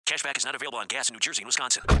Cashback is not available on gas in New Jersey and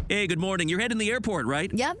Wisconsin. Hey, good morning. You're heading to the airport,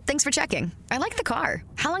 right? Yep, thanks for checking. I like the car.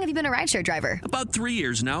 How long have you been a rideshare driver? About 3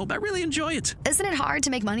 years now. I really enjoy it. Isn't it hard to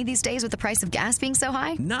make money these days with the price of gas being so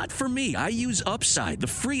high? Not for me. I use Upside, the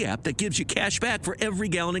free app that gives you cash back for every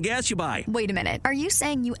gallon of gas you buy. Wait a minute. Are you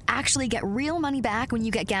saying you actually get real money back when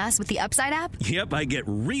you get gas with the Upside app? Yep, I get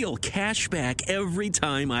real cash back every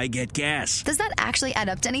time I get gas. Does that actually add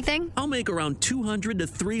up to anything? I'll make around $200 to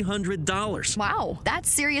 $300. Wow, that's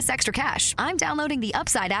serious extra cash. I'm downloading the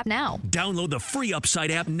Upside app now. Download the free Upside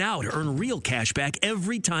app now to earn real cash back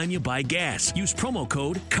every time you buy gas. Use promo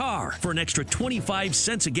code CAR for an extra 25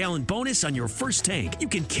 cents a gallon bonus on your first tank. You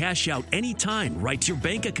can cash out anytime right to your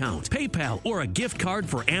bank account, PayPal, or a gift card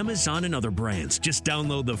for Amazon and other brands. Just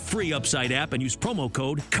download the free Upside app and use promo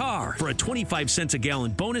code CAR for a 25 cents a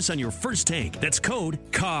gallon bonus on your first tank. That's code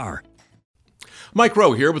CAR. Mike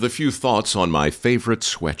Rowe here with a few thoughts on my favorite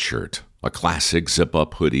sweatshirt. A classic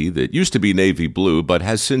zip-up hoodie that used to be navy blue but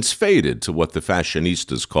has since faded to what the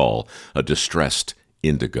fashionistas call a distressed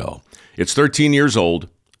indigo. It's 13 years old,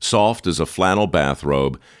 soft as a flannel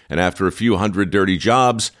bathrobe, and after a few hundred dirty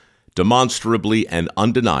jobs, demonstrably and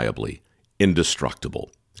undeniably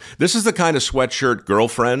indestructible. This is the kind of sweatshirt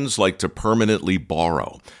girlfriends like to permanently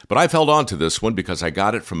borrow. But I've held on to this one because I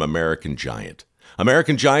got it from American Giant.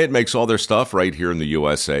 American Giant makes all their stuff right here in the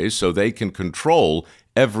USA so they can control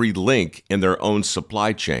every link in their own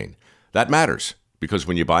supply chain. That matters because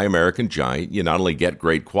when you buy American Giant, you not only get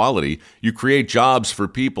great quality, you create jobs for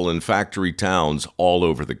people in factory towns all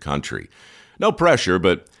over the country. No pressure,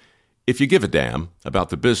 but if you give a damn about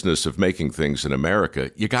the business of making things in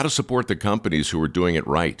America, you got to support the companies who are doing it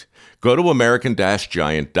right. Go to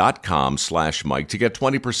american-giant.com/Mike to get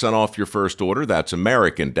 20% off your first order. That's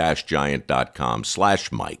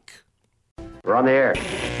american-giant.com/Mike. We're on the air.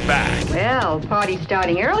 Back Well, party's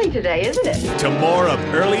starting early today, isn't it? to more of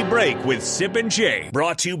Early Break with Sip and Jay,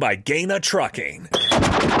 brought to you by Gaina Trucking.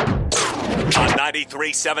 On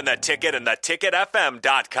 93.7 The Ticket and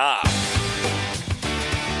theticketfm.com.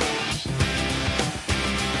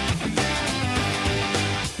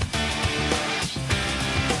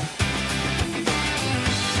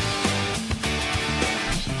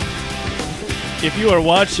 If you are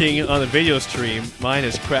watching on the video stream, mine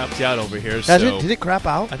has crapped out over here. Has it? Did it crap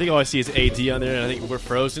out? I think all I see is AD on there, and I think we're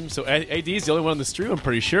frozen. So AD is the only one on the stream, I'm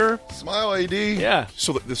pretty sure. Smile, AD. Yeah.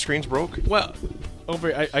 So the screen's broke? Well,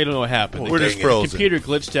 I don't know what happened. We're just frozen. The computer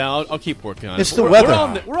glitched out. I'll keep working on it. It's the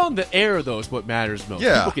weather. We're on the air, though, is what matters most.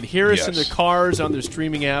 Yeah. People can hear us in Yes. their cars, on their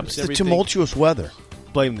streaming apps, It's the everything. tumultuous weather.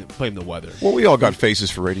 Blame the weather. Well, we all got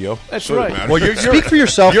faces for radio. That's So it right. matters. Well, speak for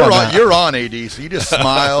yourself. You're on on. that. You're on, AD. So you just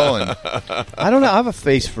smile and I don't know. I have a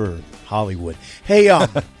face for Hollywood. Hey,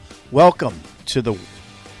 welcome to the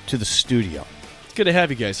studio. It's good to have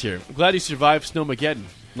you guys here. I'm glad you survived Snowmageddon,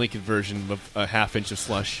 Lincoln version of a half inch of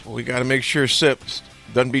slush. we got to make sure Sip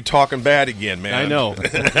doesn't be talking bad again, man. I know.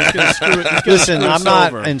 He's gonna screw it. Listen, I'm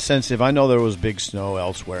not over. insensitive. I know there was big snow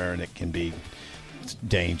elsewhere, and it can be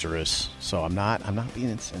dangerous. So I'm not being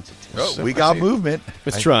insensitive. Oh, We got movement.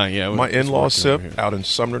 It's trying, yeah. My It's in-laws, working over Sip, here. out in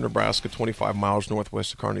Sumner, Nebraska, 25 miles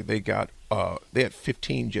northwest of Kearney, they had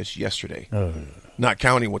 15 just yesterday. Not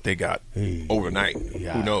counting what they got overnight.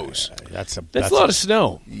 Yeah, Who knows? That's a lot of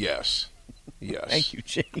snow. Yes. Thank you,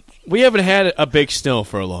 Jake. We haven't had a big snow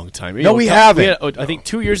for a long time. No, we haven't. I think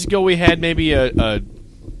 2 years ago we had maybe a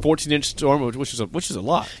 14-inch storm, which is a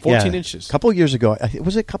lot. 14 inches. A couple years ago.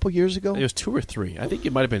 Was it a couple years ago? It was 2 or 3. I think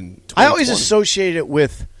it might have been 20, I always 20. associate it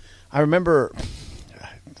with. I remember.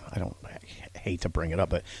 I hate to bring it up,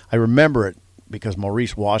 but I remember it because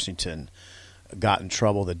Maurice Washington got in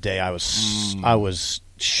trouble the day I was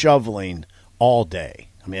shoveling all day.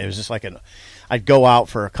 I mean, it was just like I'd go out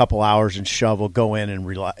for a couple hours and shovel, go in and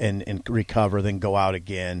recover, then go out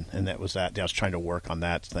again, and that was that. I was trying to work on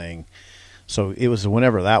that thing. So it was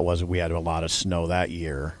whenever that was. We had a lot of snow that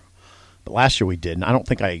year, but last year we didn't. I don't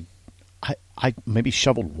think I maybe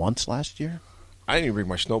shoveled once last year. I didn't even bring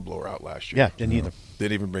my snowblower out last year. Yeah, didn't either.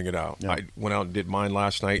 Didn't even bring it out. No. I went out and did mine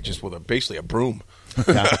last night just with basically a broom.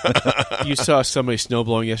 You saw somebody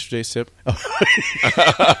snowblowing yesterday, Sip? He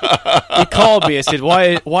called me and said,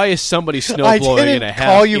 "Why is somebody snowblowing in a half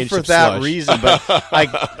call you inch for of that slush?" reason,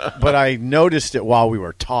 but I noticed it while we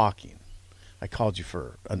were talking. I called you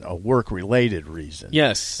for a work-related reason.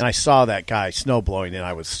 Yes. And I saw that guy snowblowing, and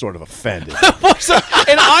I was sort of offended.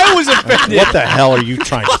 And I was offended. What the hell are you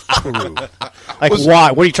trying to prove? Like,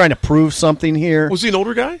 why? What are you trying to prove something here? Was he an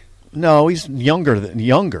older guy? No, he's younger,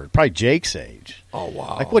 probably Jake's age. Oh,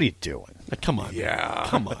 wow. Like, what are you doing? Come on. Yeah.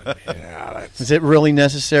 Come on, man. Yeah, Is it really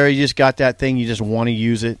necessary? You just got that thing. You just want to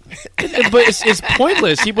use it. But it's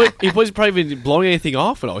pointless. He wasn't probably even blowing anything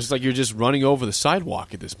off at all. It's just like you're just running over the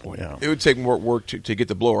sidewalk at this point. it would take more work to get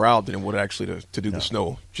the blower out than it would actually to do the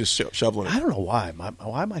snow, just shoveling it. I don't know why.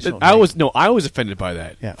 Why am I so? I was offended by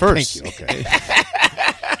that. Yeah, first. Thank you. Okay.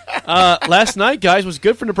 Last night, guys, was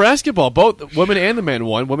good for Nebraska ball. Both the women and the men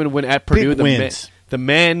won. Women win at Purdue. Big wins. The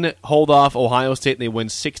men hold off Ohio State, and they win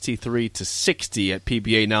 63-60 at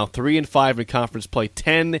PBA. Now 3-5 in conference play,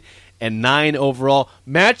 10-9 overall,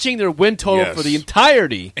 matching their win total for the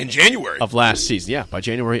entirety in January of last season. Yeah, by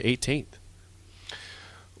January 18th.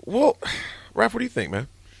 Well, Raff, what do you think, man?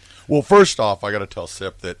 Well, first off, I got to tell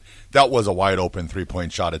Sip that was a wide open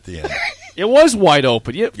 3-point shot at the end. It was wide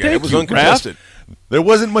open. Yeah, it was uncontested. There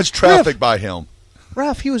wasn't much traffic by him.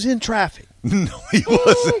 Ralph, he was in traffic. No, he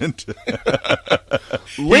wasn't.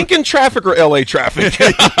 Lincoln traffic or L.A. traffic?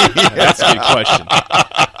 That's a good question.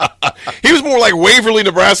 He was more like Waverly,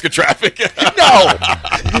 Nebraska traffic.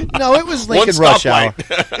 No, it was Lincoln rush hour.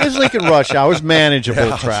 It was Lincoln rush hour. It was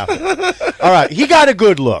manageable traffic. All right, he got a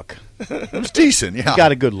good look. It was decent, yeah. He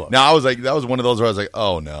got a good look. Now, I was like, that was one of those where I was like,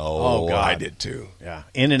 oh, no. Oh, God. I did, too. Yeah,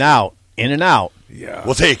 in and out. Yeah.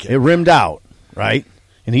 We'll take it. It rimmed out, right?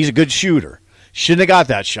 And he's a good shooter. Shouldn't have got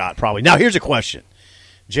that shot, probably. Now, here's a question.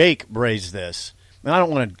 Jake raised this. And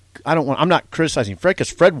I'm not criticizing Fred because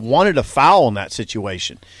Fred wanted a foul in that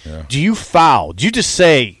situation. Yeah. Do you foul? Do you just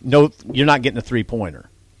say, no, you're not getting a three-pointer?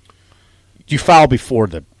 Do you foul before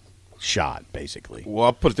the shot, basically? Well,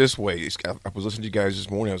 I'll put it this way. I was listening to you guys this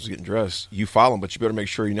morning. I was getting dressed. You foul them, but you better make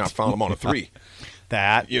sure you're not fouling them on a three.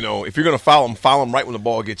 That. If you're going to foul them right when the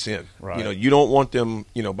ball gets in. Right. You don't want them,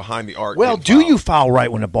 behind the arc. Well, do you foul right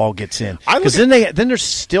when the ball gets in? Because then there's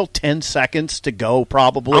still 10 seconds to go,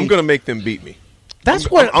 probably. I'm going to make them beat me. I'm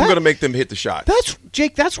going to make them hit the shot.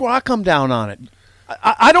 Jake, that's where I come down on it.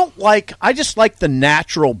 I just like the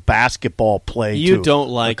natural basketball play. You don't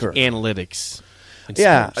like analytics.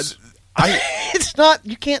 Yeah. It's not.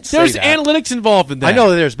 You can't say there's that. analytics involved in that. I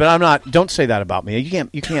know there's, but I'm not. Don't say that about me. You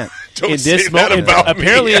can't. Don't say that about me.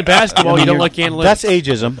 Apparently, in basketball, you don't like analytics. That's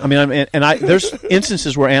ageism. I mean, there's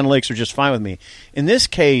instances where analytics are just fine with me. In this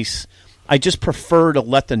case, I just prefer to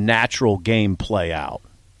let the natural game play out.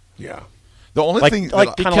 Yeah. The only thing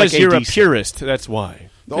because you're a purist. That's why.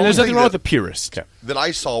 There's nothing wrong with a purist. That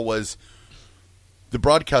I saw was the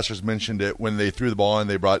broadcasters mentioned it when they threw the ball and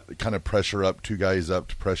they brought kind of pressure up, two guys up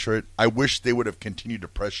to pressure it. I wish they would have continued to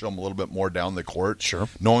pressure them a little bit more down the court. Sure.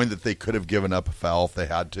 Knowing that they could have given up a foul if they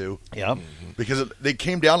had to. Yeah. Because they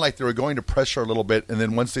came down like they were going to pressure a little bit, and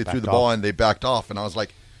then once they threw the ball in, they backed off. And I was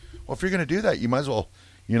like, well, if you're going to do that, you might as well,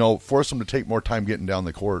 force them to take more time getting down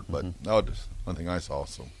the court. But that was one thing I saw.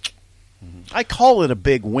 So I call it a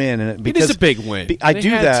big win, because it is a big win. I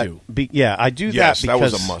do that. I do that. Yes, because that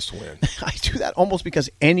was a must win. I do that almost because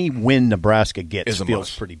any win Nebraska gets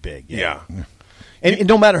feels pretty big. Yeah. And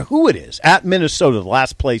no matter who it is, at Minnesota, the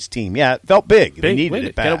last place team, it felt big. They needed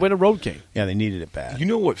it bad. Got to win a road game. Yeah, they needed it bad. You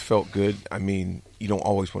know what felt good? I mean, you don't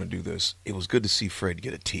always want to do this. It was good to see Fred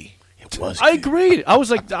get a T. It was. I agreed. I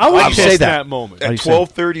was pissed that moment. At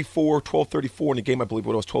 12:34 in the game, I believe it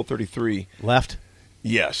was 12:33. Left?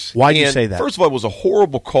 Yes. Why did you say that? First of all, it was a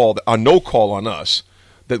horrible call, a no call on us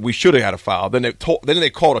that we should have had a foul. Then they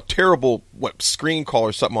called a terrible screen call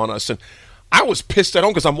or something on us, and I was pissed at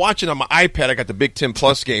home because I'm watching on my iPad. I got the Big Ten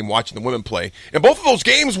Plus game, watching the women play, and both of those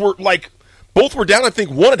games were both were down. I think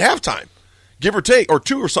one at halftime, give or take, or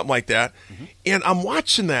two or something like that. Mm-hmm. And I'm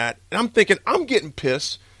watching that, and I'm thinking I'm getting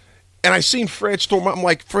pissed, and I seen Fred storm out. I'm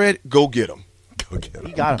like, Fred, go get him.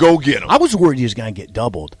 Go get him. I was worried he was going to get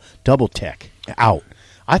double tech out.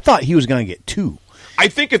 I thought he was going to get two. I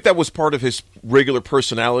think if that was part of his regular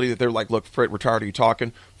personality, that they're like, look, Fred, we're tired of you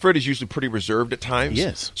talking. Fred is usually pretty reserved at times.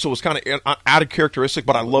 Yes. So it was kind of out of characteristic,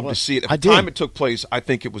 but I love to see it. At the time it took place, I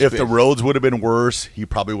think it was If big. the roads would have been worse, he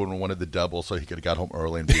probably wouldn't have wanted the double, so he could have got home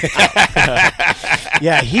early and beat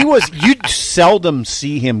Yeah, he was. You'd seldom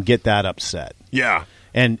see him get that upset. Yeah.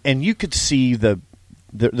 And you could see there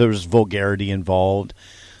was vulgarity involved.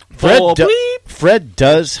 Fred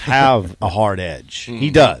does have a hard edge. Mm-hmm. He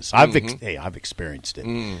does. I've experienced it,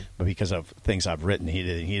 but because of things I've written, he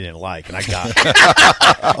didn't like, and I got it.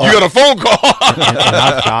 You got a phone call. and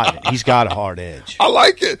I've gotten it. He's got a hard edge. I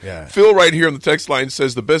like it. Yeah. Phil right here on the text line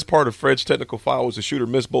says the best part of Fred's technical foul was the shooter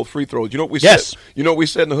missed both free throws. You know what we said? You know what we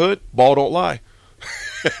said in the hood? Ball don't lie.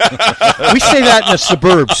 We say that in the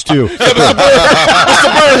suburbs too. Yeah,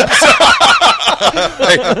 the suburbs.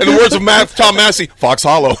 Hey, in the words of Tom Massey, Fox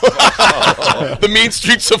Hollow. The mean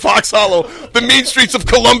streets of Fox Hollow. The mean streets of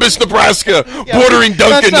Columbus, Nebraska, bordering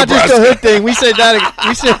Duncan, Nebraska. That's not Nebraska. just a hood thing. We say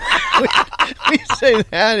that. We say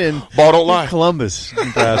that in Ball don't lie. Columbus,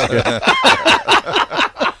 Nebraska.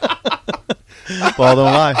 Ball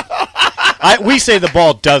don't lie. We say the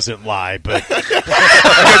ball doesn't lie, but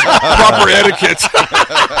Proper etiquette.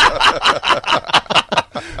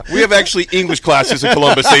 We have actually English classes in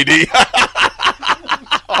Columbus, AD.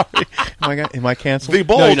 am I canceled? The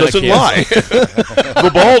ball doesn't lie.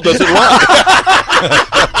 The ball doesn't lie.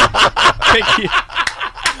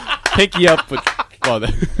 Pinky up with. Well,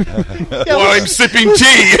 While I'm sipping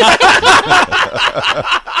tea.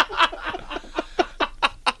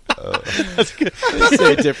 That's good.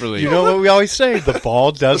 Say it differently. You know what we always say? The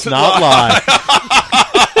ball does not lie.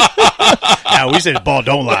 Yeah, we say the ball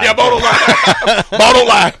don't lie. Yeah, ball don't lie. Ball don't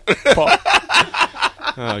lie.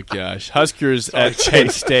 Oh gosh, Huskers at Penn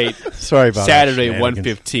State. Sorry about Saturday, that,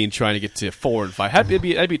 1:15, trying to get to 4 and 5.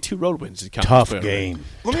 That'd be 2 road wins. In Tough game.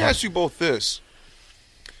 Let me ask you both this,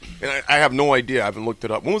 and I have no idea. I haven't looked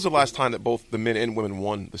it up. When was the last time that both the men and women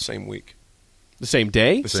won the same week? The same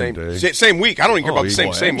day? The Same day. same week. I don't even care about the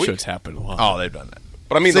same I'm week. sure it's happened a lot. Oh, they've done that.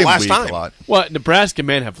 But I mean, Same the last week, time. a lot. Well, Nebraska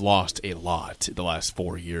men have lost a lot the last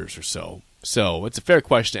 4 years or so. So it's a fair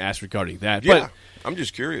question to ask regarding that. Yeah, I'm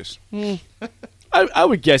just curious. But I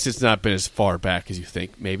would guess it's not been as far back as you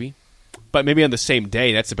think, maybe. But maybe on the same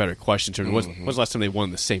day, that's a better question. In terms of when's the last time they won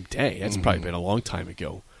the same day? That's probably been a long time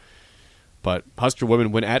ago. But Husker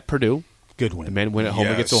women win at Purdue. Good win. The men win at home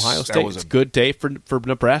against Yes, Ohio that State. was It's a a good day for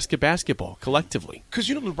Nebraska basketball, collectively. Because,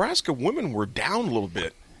 Nebraska women were down a little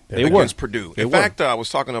bit They against were. Purdue. They In were. fact, I was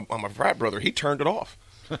talking to my frat brother. He turned it off.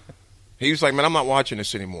 He was like, man, I'm not watching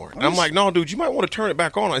this anymore. And I'm like, no, dude, you might want to turn it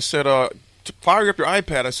back on. I said, fire up your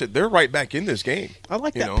iPad. I said, they're right back in this game. I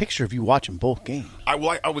like that picture of you watching both games. I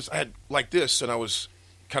had like this, and I was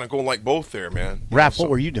kind of going like both there, man. Raff, what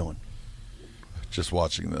were you doing? Just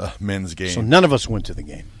watching the men's game. So none of us went to the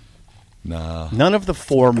game. Nah. None of the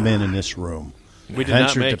 4 men in this room. We did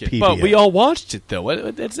not ventured make to it. PBA. But we all watched it, though.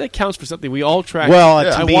 That counts for something. We all tracked Well, it.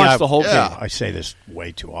 to I me, watched the whole game. I say this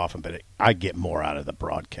way too often, but I get more out of the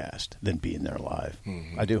broadcast than being there live.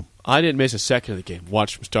 I do. I didn't miss a second of the game.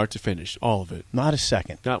 Watched from start to finish, all of it. Not a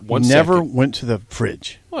second. Not one Never second. went to the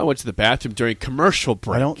fridge. Well, I went to the bathroom during commercial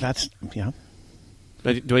break.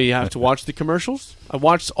 Do you have to watch the commercials? I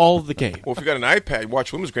watched all of the game. Well, if you got an iPad, you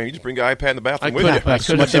watch women's game, you just bring your iPad in the bathroom I with could you. have. I That's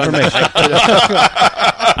could much have done information.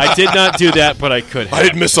 that. I did not do that, but I could have. I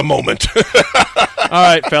didn't miss a moment. All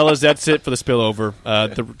right, fellas, that's it for the spillover.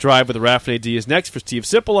 The drive with the Raff AD is next. For Steve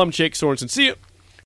Sipple, I'm Jake Sorensen. See you.